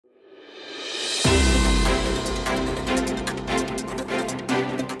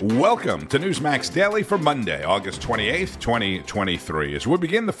Welcome to Newsmax Daily for Monday, August 28th, 2023. As we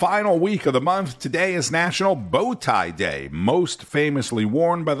begin the final week of the month, today is National Bow Tie Day, most famously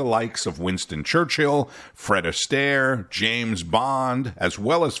worn by the likes of Winston Churchill, Fred Astaire, James Bond, as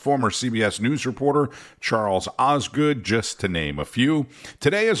well as former CBS News reporter Charles Osgood, just to name a few.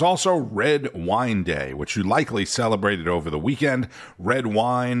 Today is also Red Wine Day, which you likely celebrated over the weekend. Red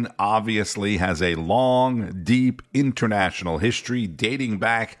wine obviously has a long, deep international history dating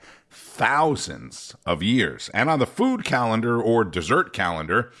back thousands of years. And on the food calendar or dessert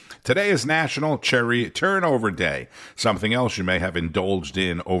calendar, today is National Cherry Turnover Day, something else you may have indulged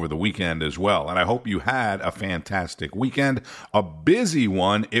in over the weekend as well. And I hope you had a fantastic weekend. A busy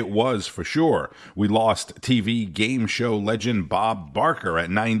one it was for sure. We lost TV game show legend Bob Barker at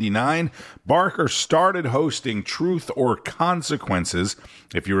 99. Barker started hosting Truth or Consequences,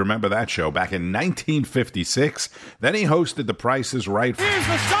 if you remember that show, back in 1956. Then he hosted The Price is Right. Here's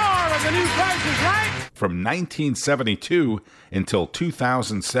the star of The New Price is Right. From 1972 until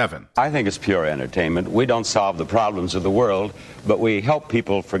 2007. I think it's pure entertainment. We don't solve the problems of the world, but we help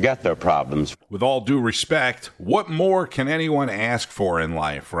people forget their problems. With all due respect, what more can anyone ask for in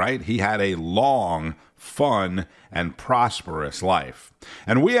life, right? He had a long, fun, and prosperous life.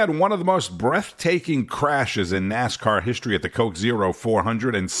 And we had one of the most breathtaking crashes in NASCAR history at the Coke Zero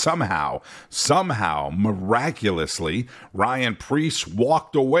 400, and somehow, miraculously, Ryan Preece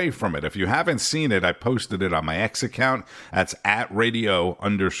walked away from it. If you haven't seen it, I posted it on my X account. That's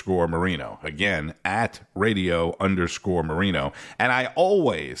 @radio_Marino. Again, @radio_Marino. And I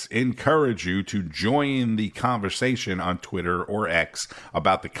always encourage you to join the conversation on Twitter or X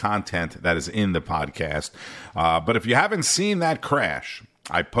about the content that is in the podcast. But if you haven't seen that crash,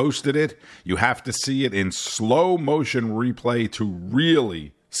 I posted it. You have to see it in slow motion replay to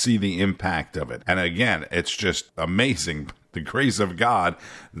really see the impact of it. And again, it's just amazing. The grace of God,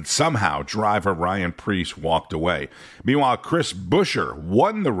 somehow driver Ryan Preece walked away. Meanwhile, Chris Buescher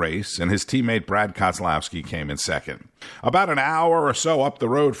won the race, and his teammate Brad Keselowski came in second. About an hour or so up the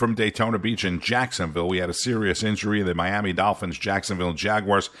road from Daytona Beach in Jacksonville, we had a serious injury in the Miami Dolphins-Jacksonville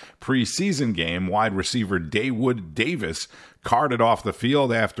Jaguars preseason game. Wide receiver Dawood Davis carted off the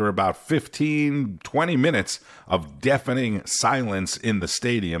field after about 15-20 minutes of deafening silence in the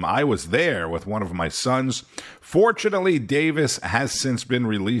stadium. I was there with one of my sons. Fortunately, Davis has since been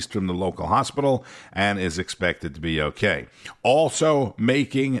released from the local hospital and is expected to be okay. Also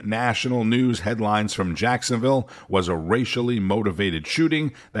making national news headlines from Jacksonville was a racially motivated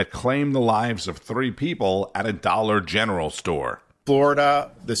shooting that claimed the lives of 3 people at a Dollar General store.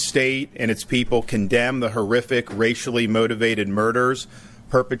 Florida, the state, and its people condemn the horrific racially motivated murders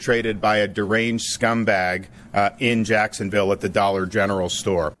perpetrated by a deranged scumbag in Jacksonville at the Dollar General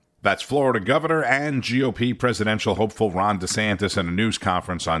store. That's Florida Governor and GOP presidential hopeful Ron DeSantis in a news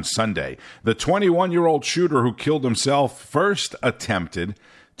conference on Sunday. The 21-year-old shooter who killed himself first attempted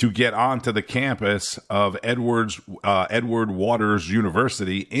to get onto the campus of Edward Waters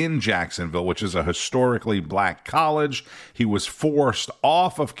University in Jacksonville, which is a historically black college. He was forced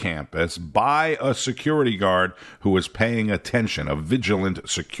off of campus by a security guard who was paying attention, a vigilant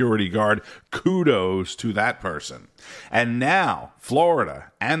security guard. Kudos to that person. And now, Florida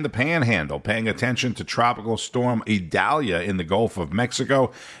and the Panhandle paying attention to Tropical Storm Idalia in the Gulf of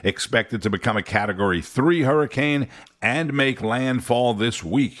Mexico, expected to become a Category 3 hurricane and make landfall this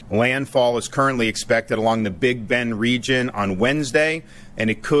week. Landfall is currently expected along the Big Bend region on Wednesday, and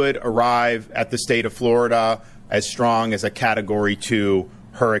it could arrive at the state of Florida as strong as a Category 2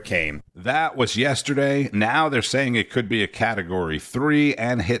 hurricane. That was yesterday. Now they're saying it could be a Category 3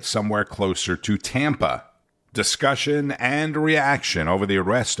 and hit somewhere closer to Tampa. Discussion and reaction over the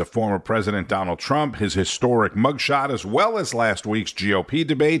arrest of former President Donald Trump, his historic mugshot, as well as last week's GOP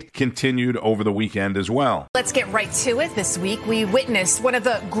debate, continued over the weekend as well. Let's get right to it. This week, we witnessed one of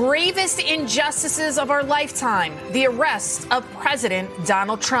the gravest injustices of our lifetime, the arrest of President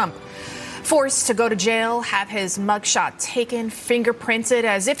Donald Trump. Forced to go to jail, have his mugshot taken, fingerprinted,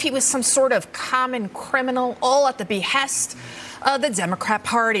 as if he was some sort of common criminal, all at the behest of the Democrat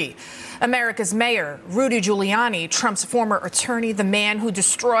Party. America's mayor, Rudy Giuliani, Trump's former attorney, the man who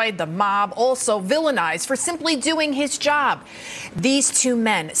destroyed the mob, also villainized for simply doing his job. These 2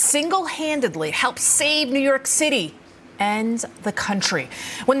 men single-handedly helped save New York City and the country.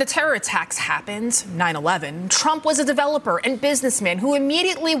 When the terror attacks happened, 9/11, Trump was a developer and businessman who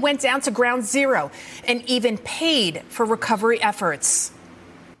immediately went down to ground zero and even paid for recovery efforts.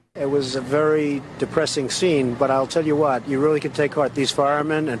 It was a very depressing scene, but I'll tell you what, you really can take heart. These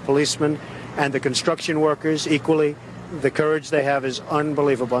firemen and policemen and the construction workers equally, the courage they have is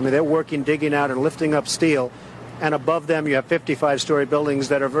unbelievable. I mean, they're working, digging out and lifting up steel and above them you have 55-story buildings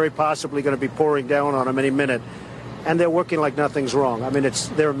that are very possibly going to be pouring down on them any minute. And they're working like nothing's wrong. I mean,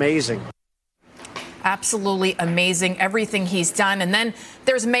 they're amazing. Absolutely amazing, everything he's done. And then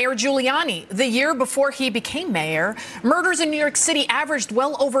there's Mayor Giuliani. The year before he became mayor, murders in New York City averaged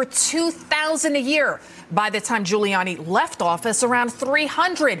well over 2,000 a year. By the time Giuliani left office, around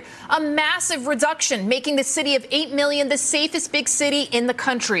 300, a massive reduction, making the city of 8 million the safest big city in the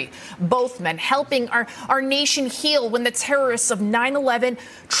country. Both men helping our nation heal when the terrorists of 9/11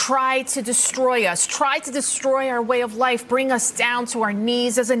 tried to destroy us, tried to destroy our way of life, bring us down to our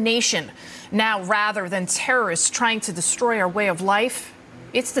knees as a nation. Now, rather than terrorists trying to destroy our way of life,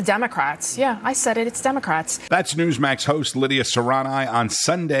 it's the Democrats. Yeah, I said it. It's Democrats. That's Newsmax host Lydia Serrani on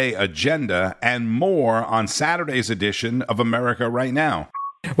Sunday Agenda, and more on Saturday's edition of America Right Now.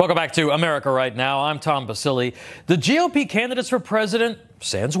 Welcome back to America Right Now. I'm Tom Basili. The GOP candidates for president,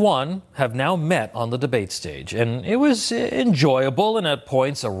 sans one, have now met on the debate stage. And it was enjoyable and at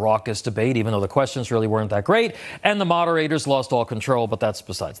points a raucous debate, even though the questions really weren't that great. And the moderators lost all control, but that's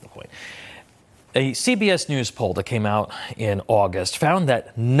besides the point. A CBS News poll that came out in August found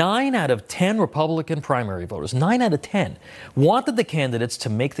that 9 out of 10 Republican primary voters, 9 out of 10, wanted the candidates to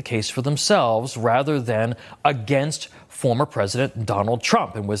make the case for themselves rather than against former President Donald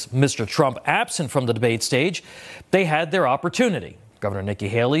Trump. And with Mr. Trump absent from the debate stage, they had their opportunity. Governor Nikki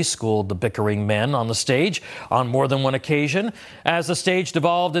Haley schooled the bickering men on the stage on more than one occasion. As the stage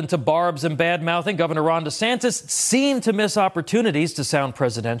devolved into barbs and bad-mouthing, Governor Ron DeSantis seemed to miss opportunities to sound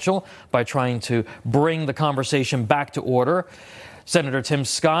presidential by trying to bring the conversation back to order. Senator Tim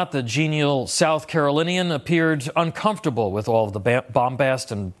Scott, the genial South Carolinian, appeared uncomfortable with all of the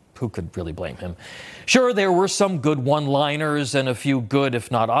bombast, and who could really blame him? Sure, there were some good one-liners and a few good,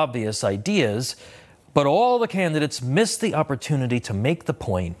 if not obvious, ideas, but all the candidates missed the opportunity to make the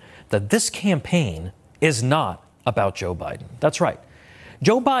point that this campaign is not about Joe Biden. That's right.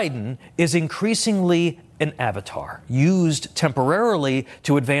 Joe Biden is increasingly an avatar, used temporarily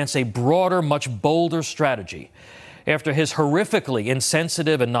to advance a broader, much bolder strategy. After his horrifically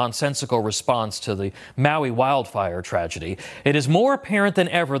insensitive and nonsensical response to the Maui wildfire tragedy, it is more apparent than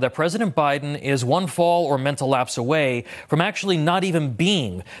ever that President Biden is one fall or mental lapse away from actually not even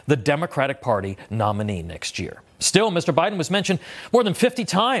being the Democratic Party nominee next year. Still, Mr. Biden was mentioned more than 50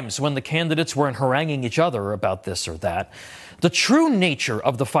 times when the candidates weren't haranguing each other about this or that. The true nature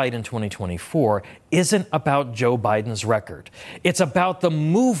of the fight in 2024 isn't about Joe Biden's record. It's about the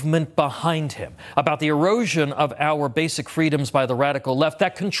movement behind him, about the erosion of our basic freedoms by the radical left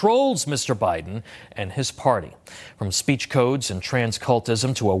that controls Mr. Biden and his party. From speech codes and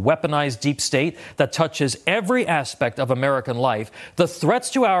transcultism to a weaponized deep state that touches every aspect of American life, the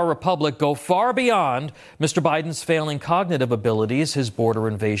threats to our republic go far beyond Mr. Biden's failing cognitive abilities, his border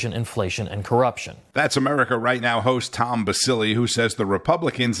invasion, inflation, and corruption. That's America Right Now host Tom Basili, who says the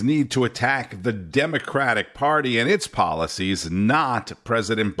Republicans need to attack the Democratic Party and its policies, not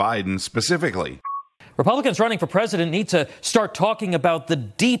President Biden specifically. Republicans running for president need to start talking about the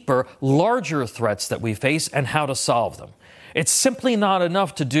deeper, larger threats that we face and how to solve them. It's simply not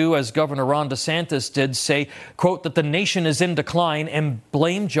enough to do as Governor Ron DeSantis did, say, quote, that the nation is in decline and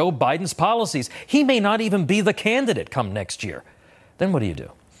blame Joe Biden's policies. He may not even be the candidate come next year. Then what do you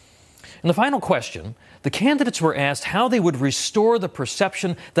do? In the final question, the candidates were asked how they would restore the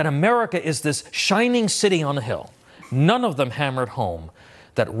perception that America is this shining city on a hill. None of them hammered home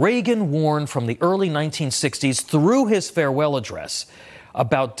that Reagan warned from the early 1960s through his farewell address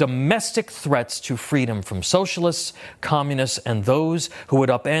about domestic threats to freedom from socialists, communists, and those who would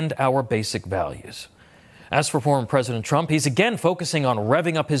upend our basic values. As for former President Trump, he's again focusing on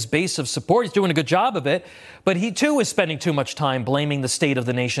revving up his base of support. He's doing a good job of it, but he too is spending too much time blaming the state of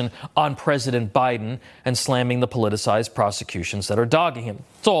the nation on President Biden and slamming the politicized prosecutions that are dogging him.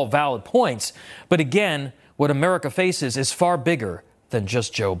 It's all valid points, but again, what America faces is far bigger than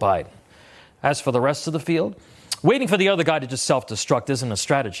just Joe Biden. As for the rest of the field, waiting for the other guy to just self-destruct isn't a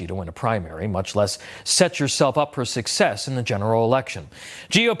strategy to win a primary, much less set yourself up for success in the general election.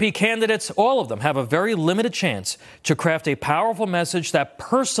 GOP candidates, all of them, have a very limited chance to craft a powerful message that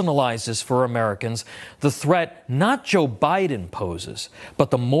personalizes for Americans the threat not Joe Biden poses,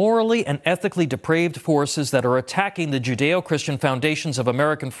 but the morally and ethically depraved forces that are attacking the Judeo-Christian foundations of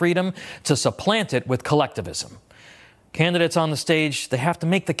American freedom to supplant it with collectivism. Candidates on the stage, they have to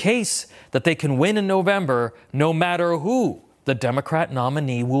make the case that they can win in November no matter who the Democrat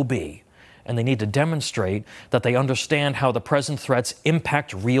nominee will be. And they need to demonstrate that they understand how the present threats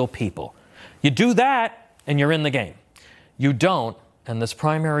impact real people. You do that, and you're in the game. You don't, and this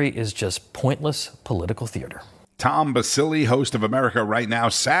primary is just pointless political theater. Tom Basili, host of America Right Now,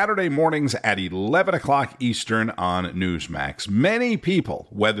 Saturday mornings at 11 o'clock Eastern on Newsmax. Many people,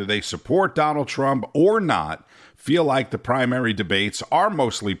 whether they support Donald Trump or not, feel like the primary debates are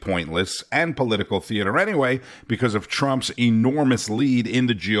mostly pointless and political theater anyway because of Trump's enormous lead in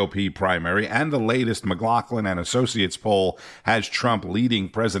the GOP primary, and the latest McLaughlin and Associates poll has Trump leading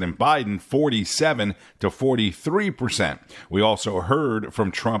President Biden 47 to 43%. We also heard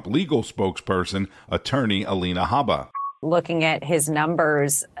from Trump legal spokesperson, attorney Alina Habba. Looking at his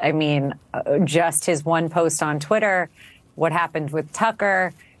numbers, I mean, just his one post on Twitter, what happened with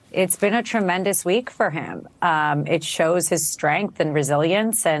Tucker, it's been a tremendous week for him. It shows his strength and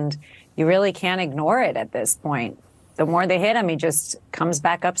resilience, and you really can't ignore it at this point. The more they hit him, he just comes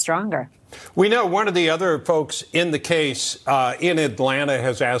back up stronger. We know one of the other folks in the case in Atlanta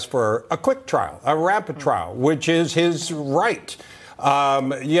has asked for a quick trial, a rapid trial, which is his right.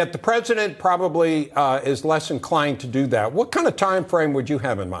 Yet the president probably is less inclined to do that. What kind of time frame would you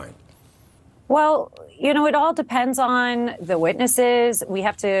have in mind? Well, you know, it all depends on the witnesses. We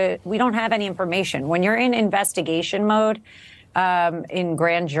don't have any information. When you're in investigation mode in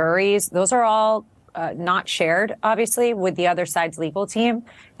grand juries, those are all not shared, obviously, with the other side's legal team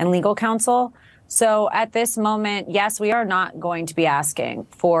and legal counsel. So at this moment, yes, we are not going to be asking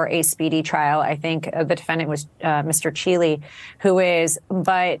for a speedy trial. I think the defendant was Mr. Cheeley,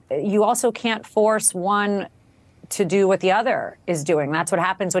 but you also can't force one to do what the other is doing. That's what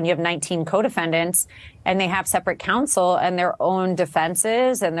happens when you have 19 co-defendants and they have separate counsel and their own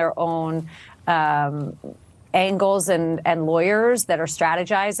defenses and their own angles and lawyers that are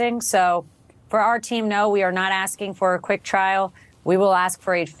strategizing. So for our team, no, we are not asking for a quick trial. We will ask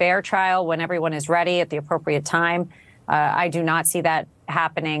for a fair trial when everyone is ready at the appropriate time. I do not see that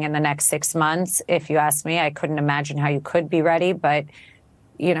happening in the next 6 months. If you ask me, I couldn't imagine how you could be ready, but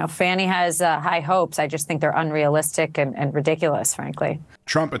you know, Fannie has high hopes. I just think they're unrealistic and ridiculous, frankly.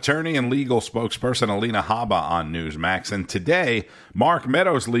 Trump attorney and legal spokesperson Alina Habba on Newsmax. And today, Mark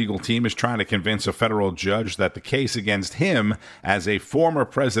Meadows' legal team is trying to convince a federal judge that the case against him as a former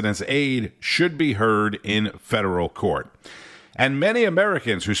president's aide should be heard in federal court. And many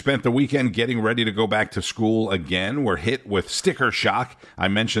Americans who spent the weekend getting ready to go back to school again were hit with sticker shock. I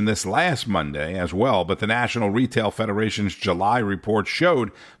mentioned this last Monday as well, but the National Retail Federation's July report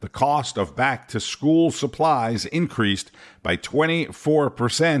showed the cost of back-to-school supplies increased by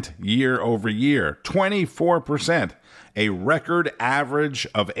 24% year over year. 24%. A record average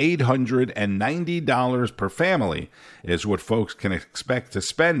of $890 per family is what folks can expect to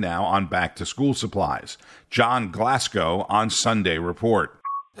spend now on back-to-school supplies. John Glasgow on Sunday Report.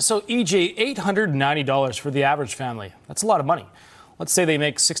 So, EJ, $890 for the average family. That's a lot of money. Let's say they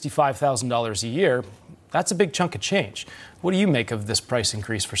make $65,000 a year. That's a big chunk of change. What do you make of this price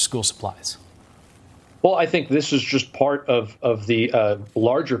increase for school supplies? Well, I think this is just part of the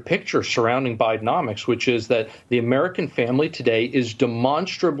larger picture surrounding Bidenomics, which is that the American family today is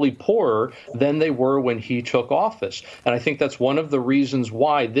demonstrably poorer than they were when he took office. And I think that's one of the reasons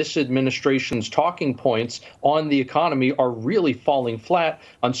why this administration's talking points on the economy are really falling flat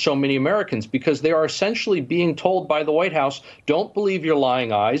on so many Americans, because they are essentially being told by the White House, don't believe your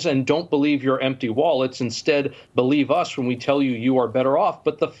lying eyes and don't believe your empty wallets. Instead, believe us when we tell you you are better off.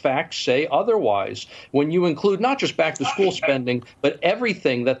 But the facts say otherwise. When you include not just back-to-school spending, but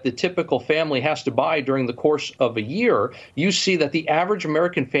everything that the typical family has to buy during the course of a year, you see that the average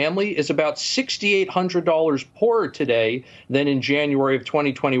American family is about $6,800 poorer today than in January of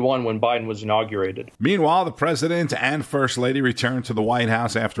 2021 when Biden was inaugurated. Meanwhile, the president and First Lady returned to the White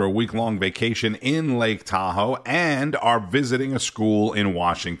House after a week-long vacation in Lake Tahoe and are visiting a school in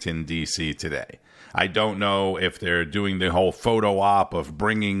Washington, D.C. today. I don't know if they're doing the whole photo op of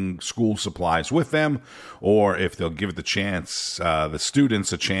bringing school supplies with them, or if they'll give the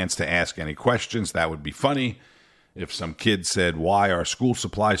students a chance to ask any questions. That would be funny if some kid said, "Why are school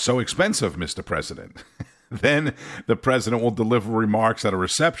supplies so expensive, Mr. President?" Then the president will deliver remarks at a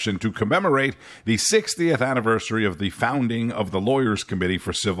reception to commemorate the 60th anniversary of the founding of the Lawyers Committee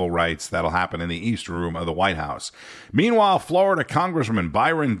for Civil Rights. That'll happen in the East Room of the White House. Meanwhile, Florida Congressman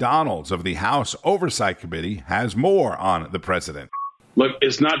Byron Donalds of the House Oversight Committee has more on the president. Look,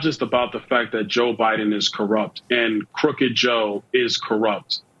 it's not just about the fact that Joe Biden is corrupt and Crooked Joe is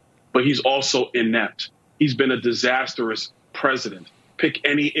corrupt, but he's also inept. He's been a disastrous president. Pick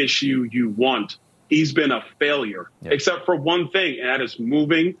any issue you want. He's been a failure, except for one thing, and that is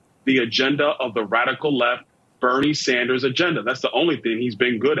moving the agenda of the radical left, Bernie Sanders agenda. That's the only thing he's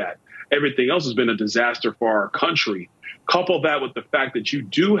been good at. Everything else has been a disaster for our country. Couple that with the fact that you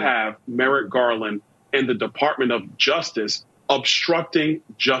do have Merrick Garland and the Department of Justice obstructing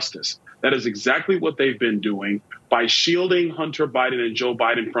justice. That is exactly what they've been doing by shielding Hunter Biden and Joe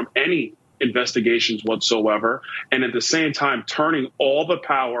Biden from any investigations whatsoever, and at the same time turning all the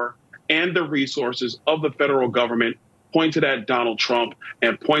power and the resources of the federal government pointed at Donald Trump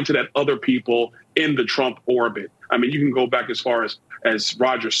and pointed at other people in the Trump orbit. I mean, you can go back as far as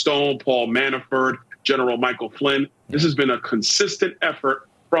Roger Stone, Paul Manafort, General Michael Flynn. This has been a consistent effort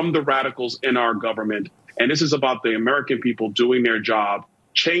from the radicals in our government. And this is about the American people doing their job,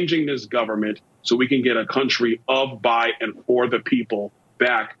 changing this government so we can get a country of, by, and for the people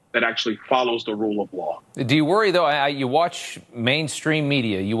back that actually follows the rule of law. Do you worry, though, you watch mainstream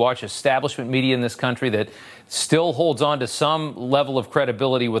media, you watch establishment media in this country that still holds on to some level of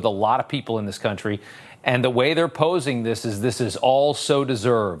credibility with a lot of people in this country, and the way they're posing this is all so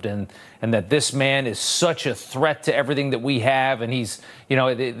deserved, and that this man is such a threat to everything that we have, and he's, you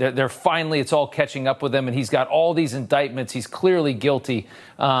know, they're finally, it's all catching up with him, and he's got all these indictments, he's clearly guilty.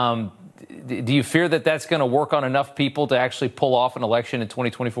 Do you fear that that's going to work on enough people to actually pull off an election in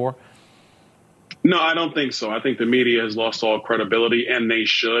 2024? No, I don't think so. I think the media has lost all credibility, and they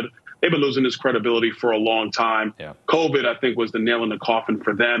should. They've been losing this credibility for a long time. Yeah. COVID, I think, was the nail in the coffin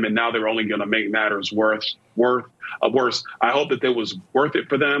for them, and now they're only going to make matters worse. I hope that it was worth it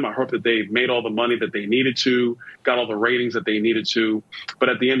for them. I hope that they made all the money that they needed to, got all the ratings that they needed to. But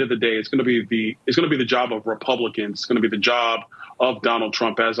at the end of the day, it's going to be the job of Republicans. It's going to be the job of Donald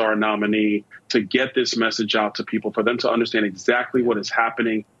Trump as our nominee to get this message out to people, for them to understand exactly what is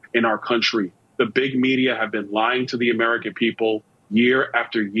happening in our country. The big media have been lying to the American people year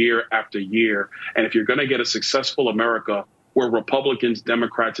after year after year. And if you're going to get a successful America where Republicans,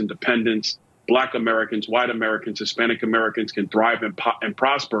 Democrats, Independents, Black Americans, white Americans, Hispanic Americans can thrive and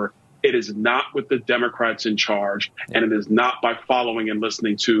prosper, it is not with the Democrats in charge, and it is not by following and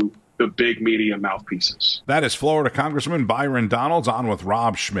listening to the big media mouthpieces. That is Florida Congressman Byron Donalds on with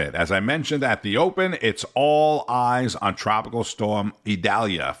Rob Schmitt. As I mentioned at the open, it's all eyes on Tropical Storm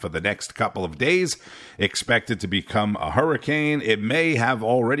Idalia for the next couple of days. Expected to become a hurricane. It may have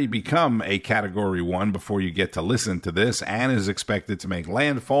already become a Category 1 before you get to listen to this, and is expected to make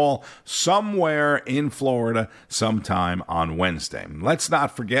landfall somewhere in Florida sometime on Wednesday. Let's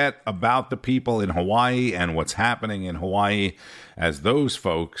not forget about the people in Hawaii and what's happening in Hawaii as those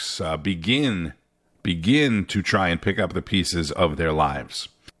folks begin to try and pick up the pieces of their lives.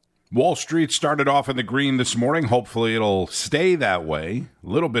 Wall Street started off in the green this morning. Hopefully it'll stay that way. A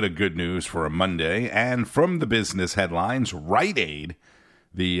little bit of good news for a Monday. And from the business headlines, Rite Aid,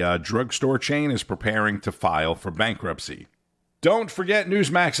 the drugstore chain, is preparing to file for bankruptcy. Don't forget,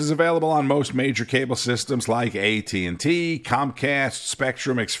 Newsmax is available on most major cable systems like AT&T, Comcast,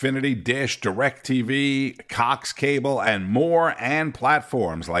 Spectrum, Xfinity, Dish, DirecTV, Cox Cable, and more, and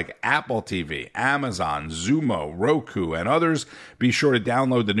platforms like Apple TV, Amazon, Xumo, Roku, and others. Be sure to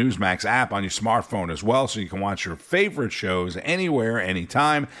download the Newsmax app on your smartphone as well so you can watch your favorite shows anywhere,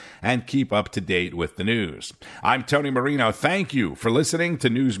 anytime, and keep up to date with the news. I'm Tony Marino. Thank you for listening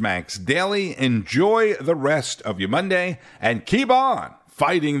to Newsmax Daily. Enjoy the rest of your Monday, and keep on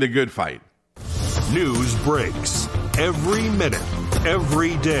fighting the good fight. News breaks every minute,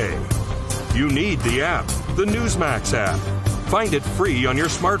 every day. You need the app, the Newsmax app. Find it free on your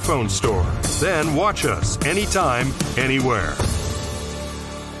smartphone store. Then watch us anytime, anywhere.